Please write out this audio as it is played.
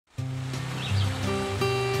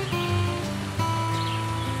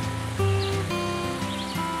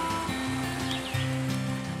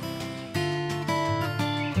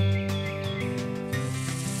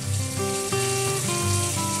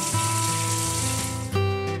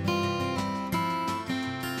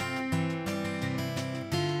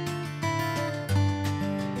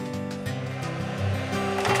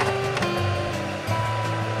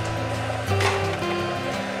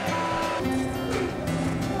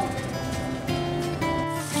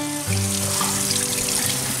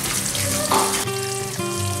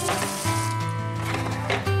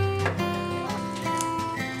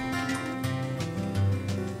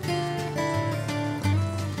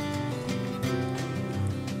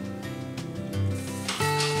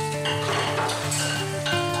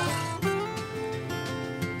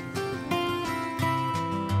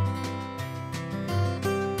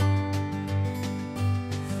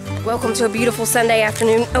Welcome to a beautiful Sunday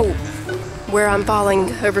afternoon. Oh, where I'm falling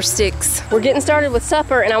over sticks. We're getting started with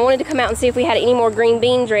supper, and I wanted to come out and see if we had any more green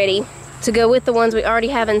beans ready to go with the ones we already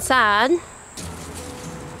have inside.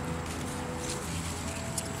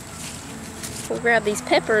 We'll grab these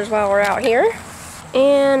peppers while we're out here.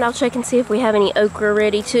 And I'll check and see if we have any okra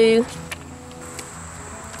ready too.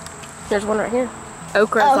 There's one right here.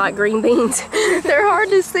 Okra is like green beans. They're hard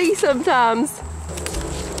to see sometimes.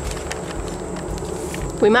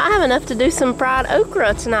 We might have enough to do some fried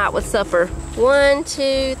okra tonight with supper. 1,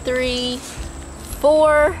 2, 3,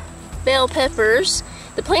 4 bell peppers.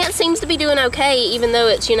 The plant seems to be doing okay, even though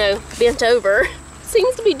it's, you know, bent over.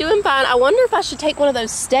 Seems to be doing fine. I wonder if I should take one of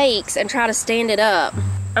those stakes and try to stand it up.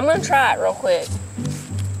 I'm gonna try it real quick.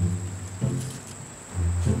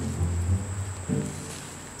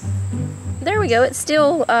 There we go. It's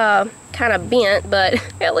still kind of bent, but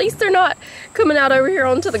at least they're not coming out over here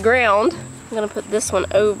onto the ground. I'm gonna put this one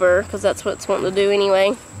over because that's what it's wanting to do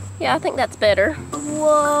anyway. Yeah, I think that's better.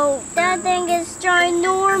 Whoa, that thing is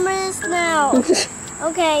ginormous now.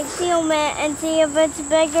 Okay, film it and see if it's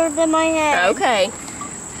bigger than my head. Okay.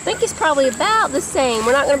 I think it's probably about the same.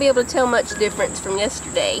 We're not gonna be able to tell much difference from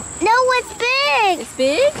yesterday. No, it's big. It's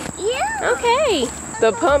big? Yeah. Okay.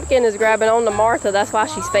 The pumpkin is grabbing on to Martha. That's why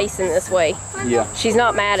she's facing this way. Yeah. She's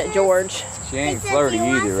not mad at George. She ain't flirty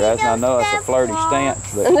either, right? I know it's a flirty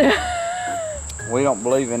stance, but we don't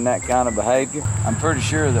believe in that kind of behavior. I'm pretty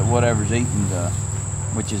sure that whatever's eating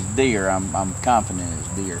which is deer, I'm confident it's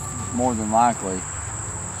deer. More than likely,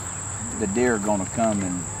 the deer are gonna come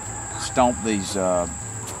and stomp these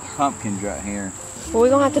pumpkins right here. Well, we're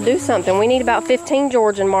gonna have to do something. We need about 15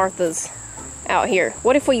 George and Marthas out here.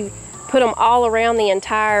 What if we put them all around the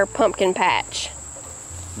entire pumpkin patch?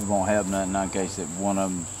 We won't have nothing in case that one of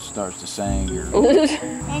them starts to sing or...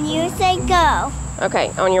 And you say go.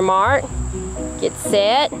 Okay, on your mark, get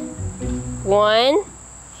set. 1,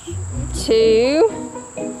 2,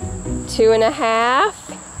 2.5,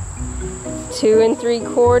 2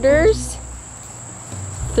 3/4,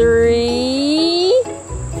 3,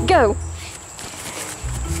 go.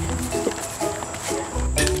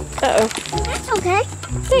 Uh-oh. That's okay.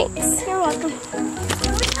 Thanks. You're welcome.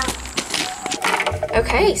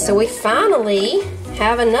 Okay, so we finally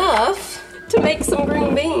have enough to make some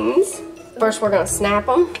green beans. First, we're gonna snap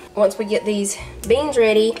them. Once we get these beans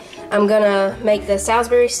ready, I'm gonna make the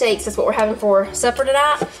Salisbury steaks. That's what we're having for supper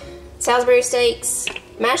tonight. Salisbury steaks,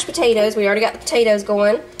 mashed potatoes. We already got the potatoes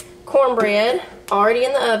going. Cornbread, already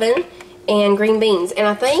in the oven, and green beans. And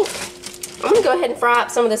I think I'm gonna go ahead and fry up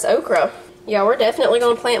some of this okra. Yeah, we're definitely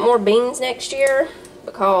gonna plant more beans next year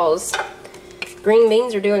because green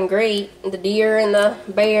beans are doing great. The deer and the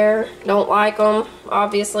bear don't like them,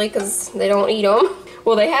 obviously, because they don't eat them.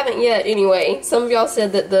 Well, they haven't yet anyway. Some of y'all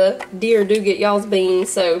said that the deer do get y'all's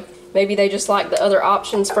beans, so maybe they just like the other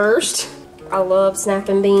options first. I love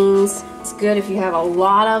snapping beans. It's good if you have a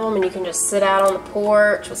lot of them and you can just sit out on the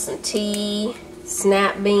porch with some tea,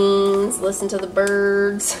 snap beans, listen to the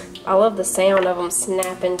birds. I love the sound of them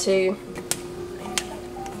snapping too.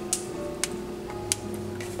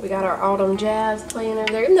 We got our autumn jazz playing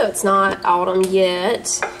over there, even though it's not autumn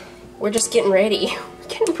yet. We're just getting ready. We're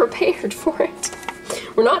getting prepared for it.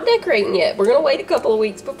 We're not decorating yet. We're gonna wait a couple of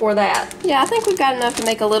weeks before that. Yeah, I think we've got enough to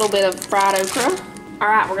make a little bit of fried okra. All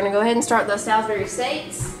right, we're gonna go ahead and start the Salisbury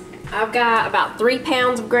steaks. I've got about 3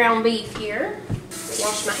 pounds of ground beef here.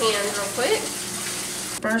 Wash my hands real quick.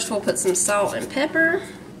 First, we'll put some salt and pepper.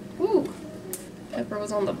 Ooh. Pepper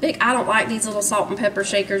was on the big. I don't like these little salt and pepper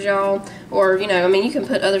shakers, y'all. Or, you know, I mean, you can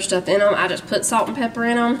put other stuff in them. I just put salt and pepper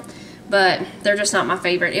in them, but they're just not my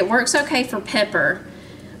favorite. It works okay for pepper,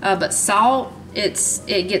 but salt,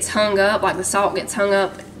 it gets hung up, like the salt gets hung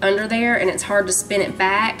up under there, and it's hard to spin it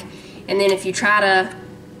back. And then if you try to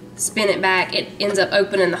spin it back, it ends up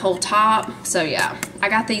opening the whole top. So yeah, I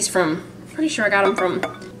got these from, pretty sure I got them from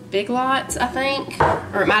Big Lots, I think,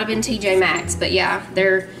 or it might have been TJ Maxx. But yeah,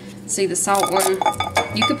 they're. See the salt one,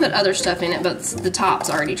 you could put other stuff in it, but the top's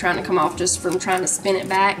already trying to come off just from trying to spin it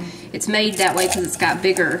back. It's made that way because it's got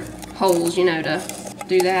bigger holes, you know, to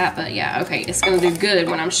do that. But yeah, okay, it's gonna do good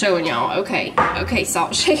when I'm showing y'all. Okay,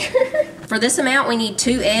 salt shaker. For this amount, we need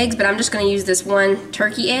 2 eggs, but I'm just gonna use this 1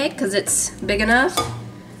 turkey egg because it's big enough.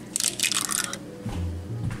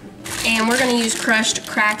 And we're gonna use crushed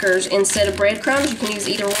crackers instead of breadcrumbs. You can use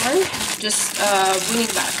either one. Just, we need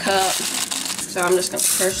about a cup. So I'm just going to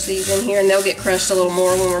crush these in here, and they'll get crushed a little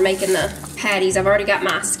more when we're making the patties. I've already got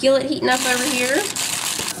my skillet heating up over here.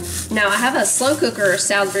 Now I have a slow cooker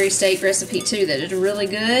Salisbury steak recipe too that is really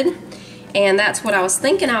good. And that's what I was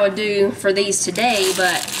thinking I would do for these today,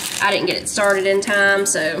 but I didn't get it started in time,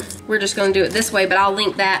 so we're just gonna do it this way, but I'll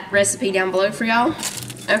link that recipe down below for y'all.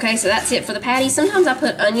 Okay, so that's it for the patties. Sometimes I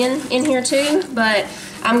put onion in here too, but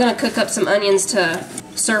I'm gonna cook up some onions to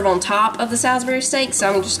serve on top of the Salisbury steak, so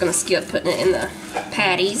I'm just gonna skip putting it in the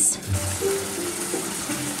patties.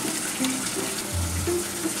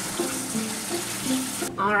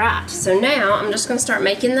 Alright, so now I'm just gonna start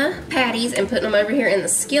making the patties and putting them over here in the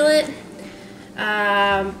skillet.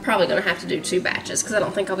 I'm probably gonna have to do 2 batches because I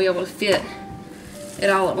don't think I'll be able to fit it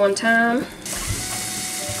all at one time.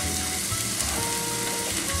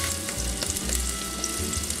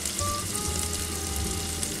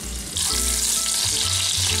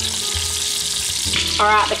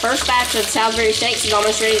 Alright, the first batch of Salisbury steaks is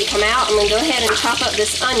almost ready to come out. I'm going to go ahead and chop up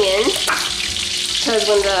this onion, because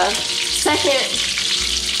when the second,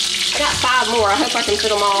 I got 5 more, I hope I can fit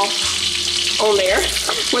them all on there.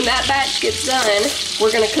 When that batch gets done, we're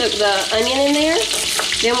going to cook the onion in there,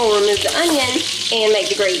 then we'll remove the onion and make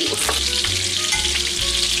the gravy.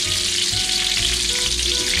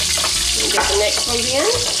 Get the next ones in.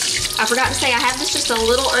 I forgot to say I have this just a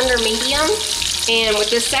little under medium. And with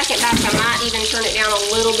this second batch, I might even turn it down a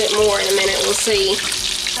little bit more in a minute. We'll see.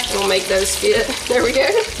 We'll make those fit. There we go.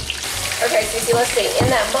 Okay, Cece, let's see. In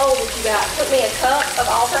that bowl that you got, put me a cup of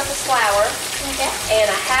all-purpose flour and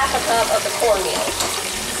a half a cup of the cornmeal.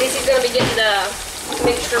 Cece's going to be getting the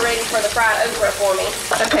mixture ready for the fried okra for me.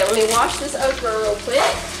 Okay, let me wash this okra real quick.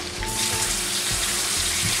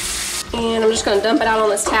 And I'm just going to dump it out on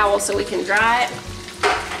this towel so we can dry it.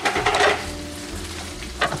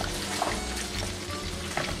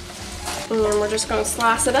 And we're just going to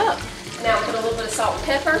slice it up. Now put a little bit of salt and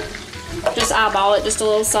pepper. Just eyeball it, just a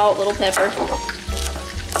little salt, little pepper.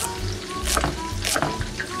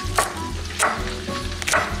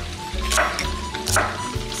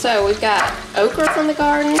 So we've got okra from the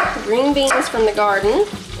garden, green beans from the garden,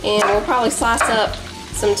 and we'll probably slice up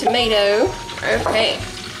some tomato. Okay,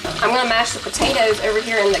 I'm going to mash the potatoes over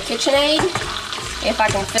here in the KitchenAid. If I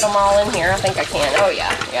can fit them all in here, I think I can. Oh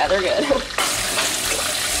yeah, they're good.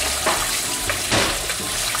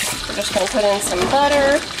 We're just going to put in some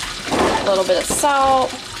butter, a little bit of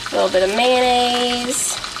salt, a little bit of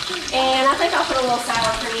mayonnaise, and I think I'll put a little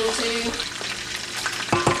sour cream too.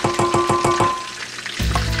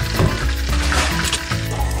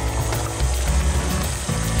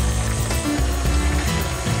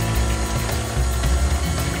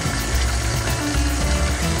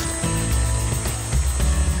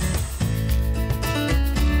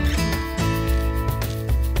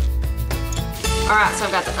 Alright, so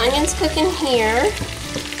I've got the onions cooking here,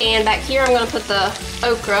 and back here I'm going to put the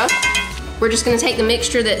okra. We're just going to take the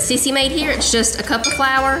mixture that Cece made here. It's just a cup of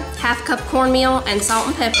flour, half a cup of cornmeal, and salt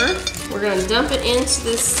and pepper. We're going to dump it into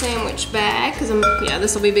this sandwich bag, because yeah,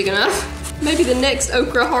 this will be big enough. Maybe the next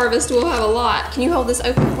okra harvest will have a lot. Can you hold this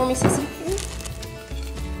okra for me, Cece?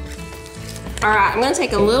 Alright, I'm going to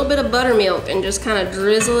take a little bit of buttermilk and just kind of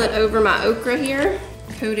drizzle it over my okra here.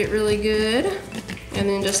 Coat it really good. And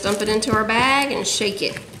then just dump it into our bag and shake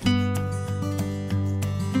it.